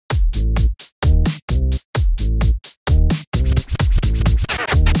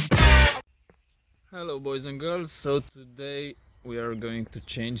Hello boys and girls, so today we are going to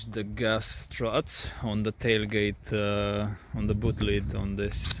change the gas struts on the tailgate, on the boot lid on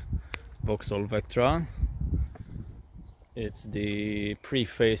this Vauxhall Vectra. It's the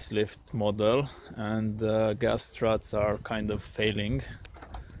pre-facelift model and the gas struts are kind of failing.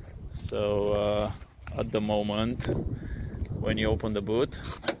 So at the moment when you open the boot,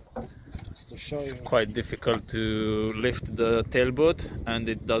 it's quite difficult to lift the tail boot and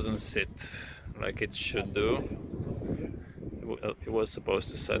it doesn't sit like it should do. It was supposed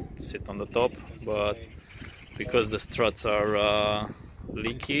to sit on the top, but because the struts are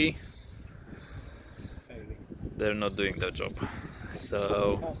leaky, they're not doing their job.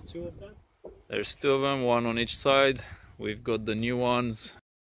 So there's two of them, one on each side. We've got the new ones.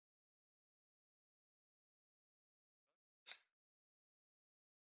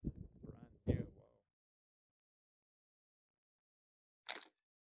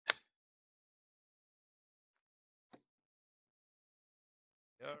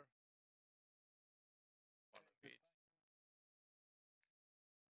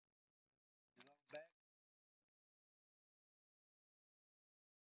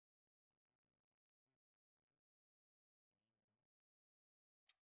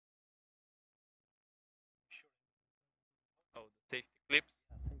 Oh, the safety clips.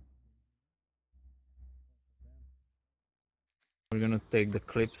 We're gonna take the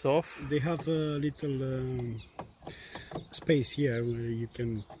clips off. They have a little space here where you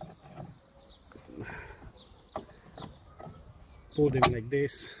can pull them like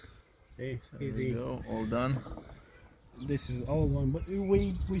this. Okay, so easy. There we go, all done. This is all one, but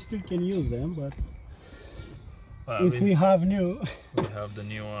we still can use them. But well, if we have new, we have the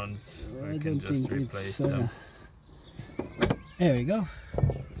new ones. I We can don't just think replace it's, them. There we go.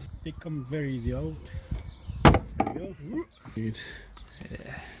 They come very easy out. There we go.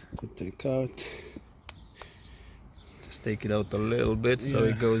 Yeah. To take out. Just take it out a little bit so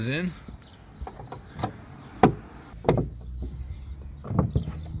it goes in.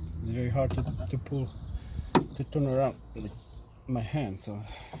 It's very hard to pull, to turn around with my hand, so.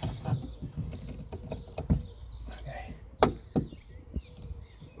 Okay.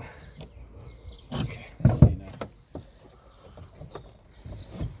 Okay, let's see now.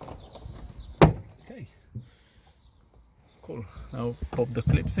 Okay. Cool. Now pop the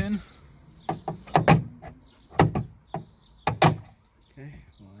clips in. Okay,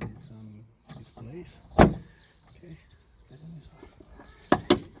 one is on this place. Okay,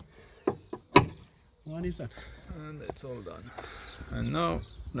 one is done. And it's all done. And now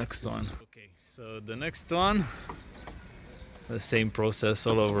next one. Okay, so the next one, the same process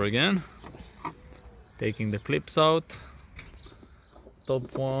all over again. Taking the clips out,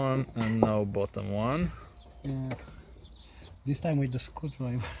 top one and now bottom one. Yeah. This time with the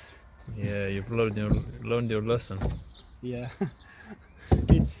screwdriver. Yeah, you've learned your lesson. Yeah.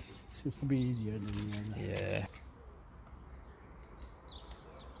 It seems to be easier than the other. Yeah.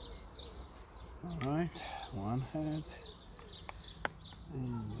 Alright, one head.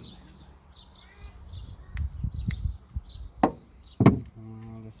 And the next.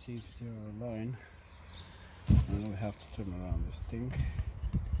 Let's see if they're aligned. And we have to turn around this thing.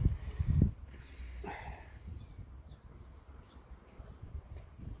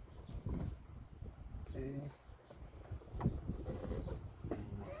 Okay.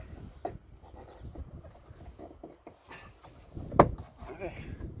 Okay.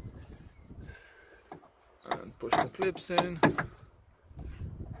 And push the clips in.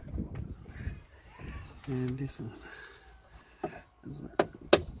 And this one as well.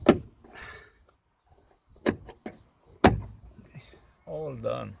 All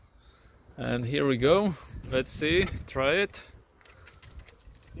done. And here we go. Let's see, try it.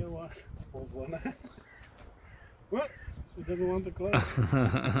 Here one, hold one. What? It doesn't want to close.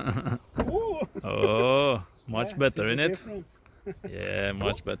 Oh, much Yeah, better, see the innit? difference? Yeah,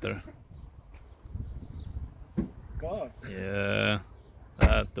 much better. God. Yeah,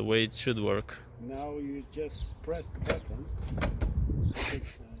 that's the way it should work. Now you just press the button.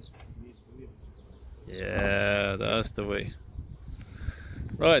 Yeah, that's the way.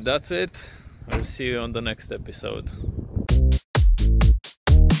 Right, that's it. I'll see you on the next episode.